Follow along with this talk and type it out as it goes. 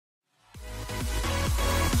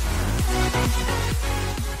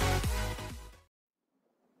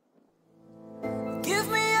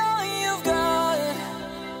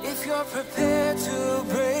are prepared to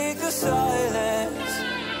break the silence,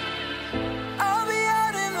 I'll be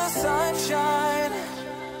out in the sunshine,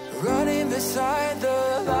 running beside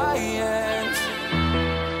the lions.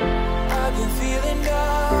 I've been feeling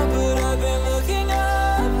down, but I've been looking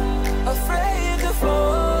up, afraid to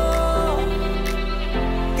fall.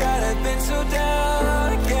 God, I've been so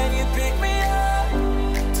down, can you pick me up?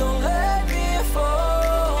 Don't let me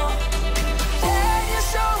fall. Can you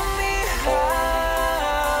show me how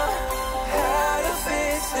to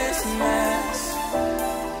fix this mess?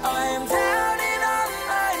 I am down and on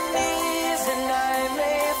my knees and I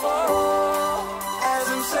may fall as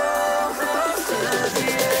I'm so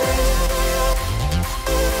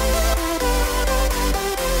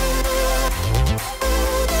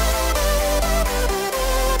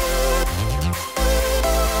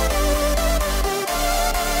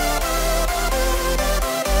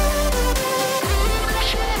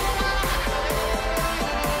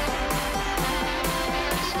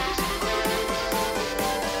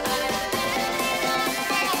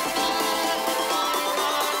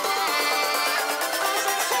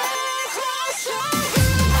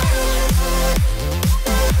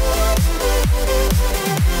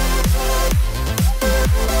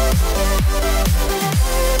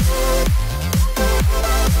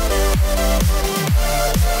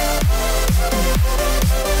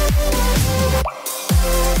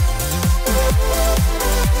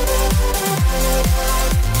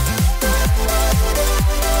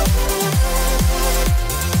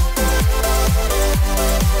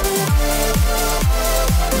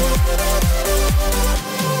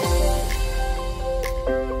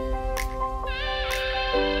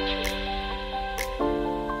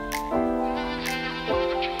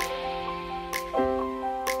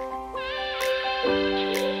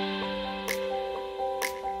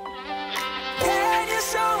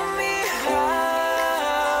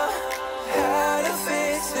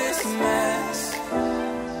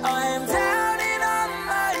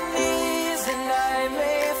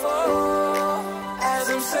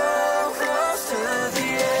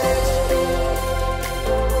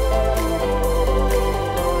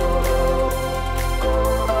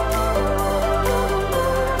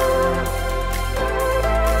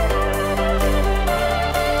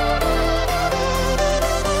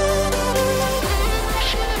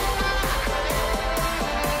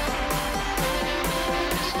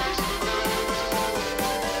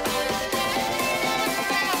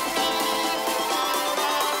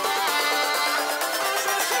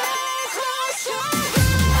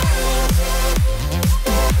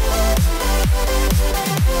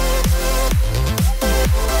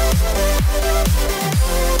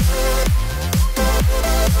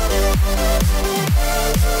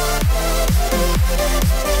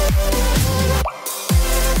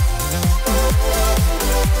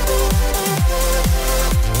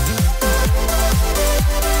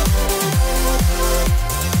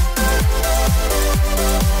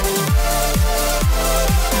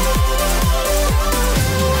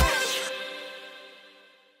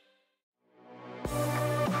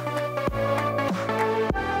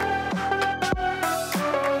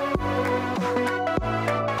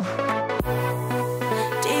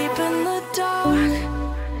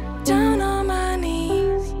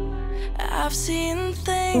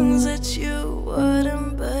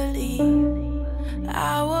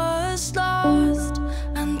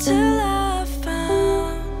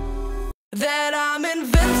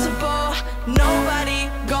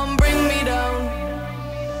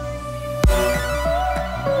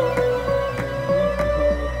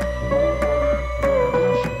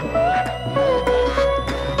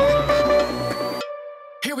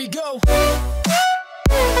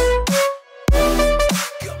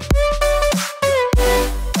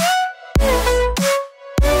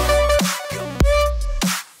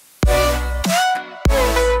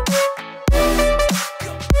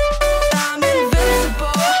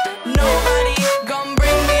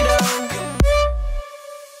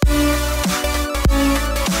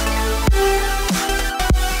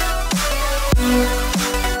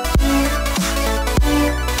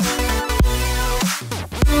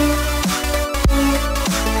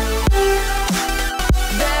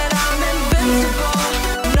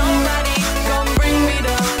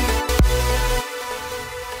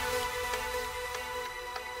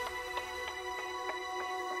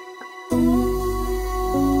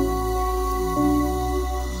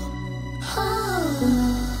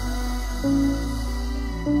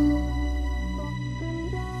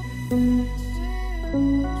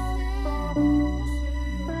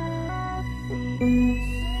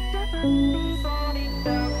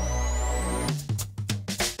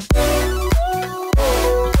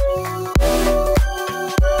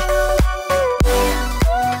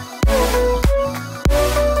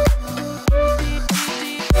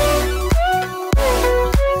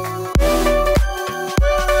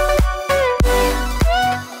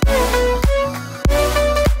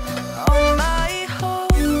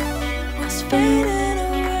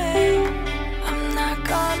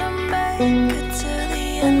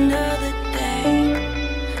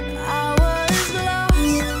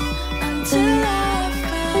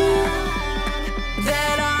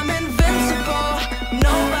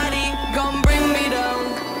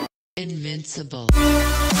Invincible.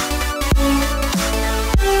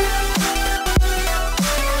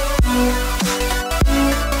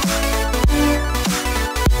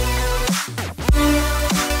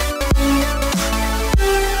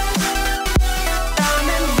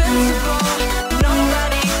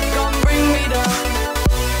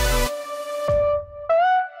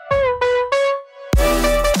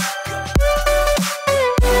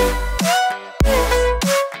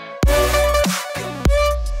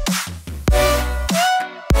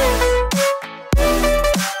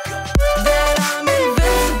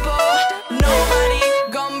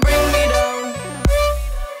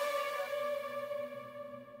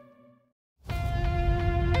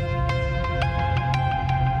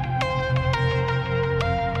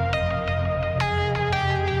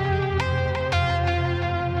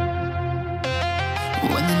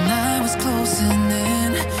 When the night was closing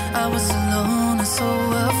in, I was alone and so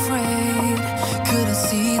afraid. Couldn't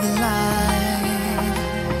see the light,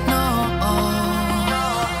 no.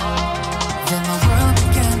 Then my world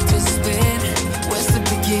began to spin. Where's the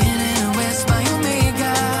beginning and where's my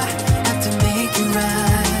omega? Have to make it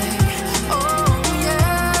right. Oh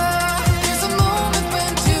yeah. There's a moment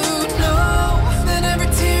when you know that every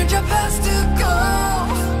teardrop has to go.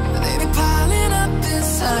 They be piling up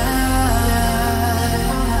inside.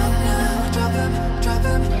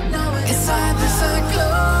 Inside this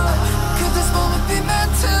glow, could this moment be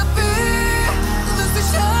meant to be? Lose the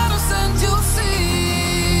shadows and you'll see.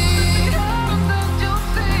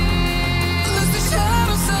 Lose the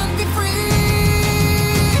shadows and be free.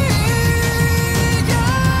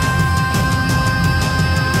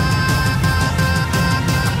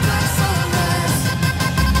 Black sunrise,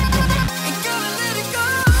 ain't gonna let it go.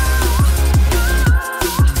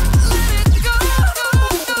 Let it go.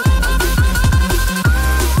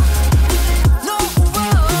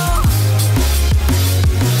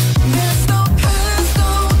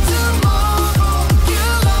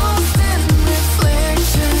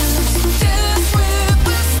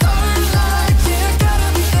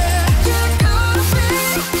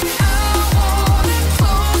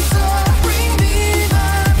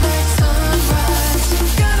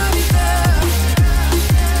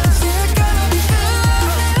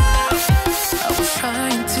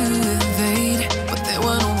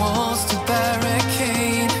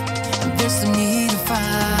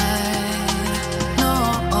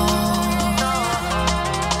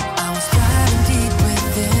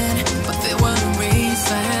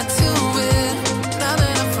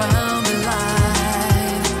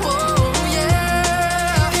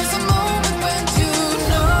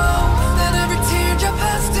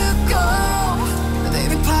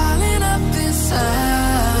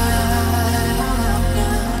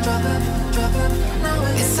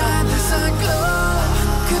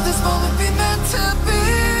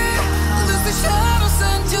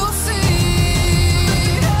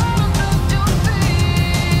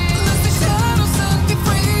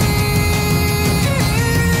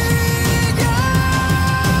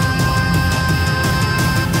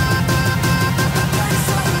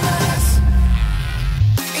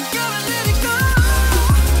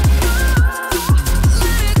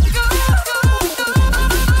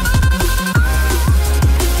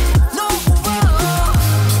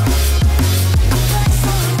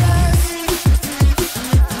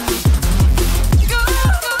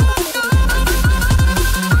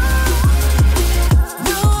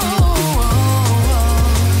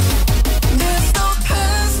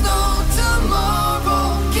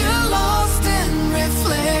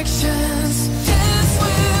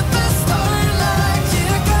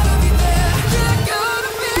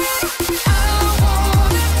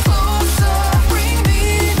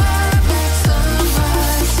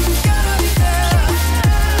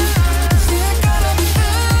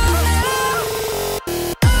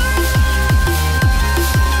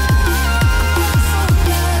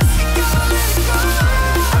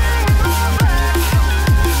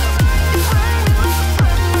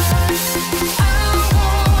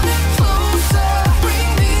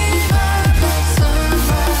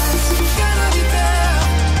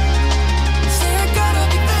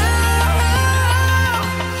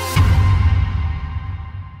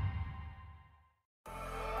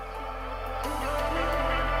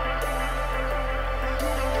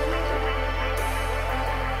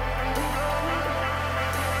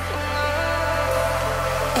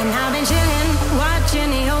 And I've been chillin', watching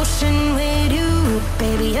the ocean with you.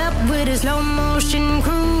 Baby, up with a slow motion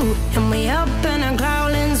crew. And we up in our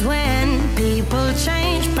growlings when people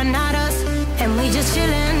change, but not us. And we just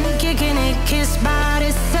chillin', kicking it, kissed by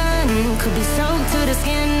the sun. Could be soaked to the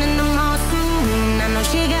skin in the mall soon. I know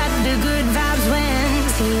she got the good vibe.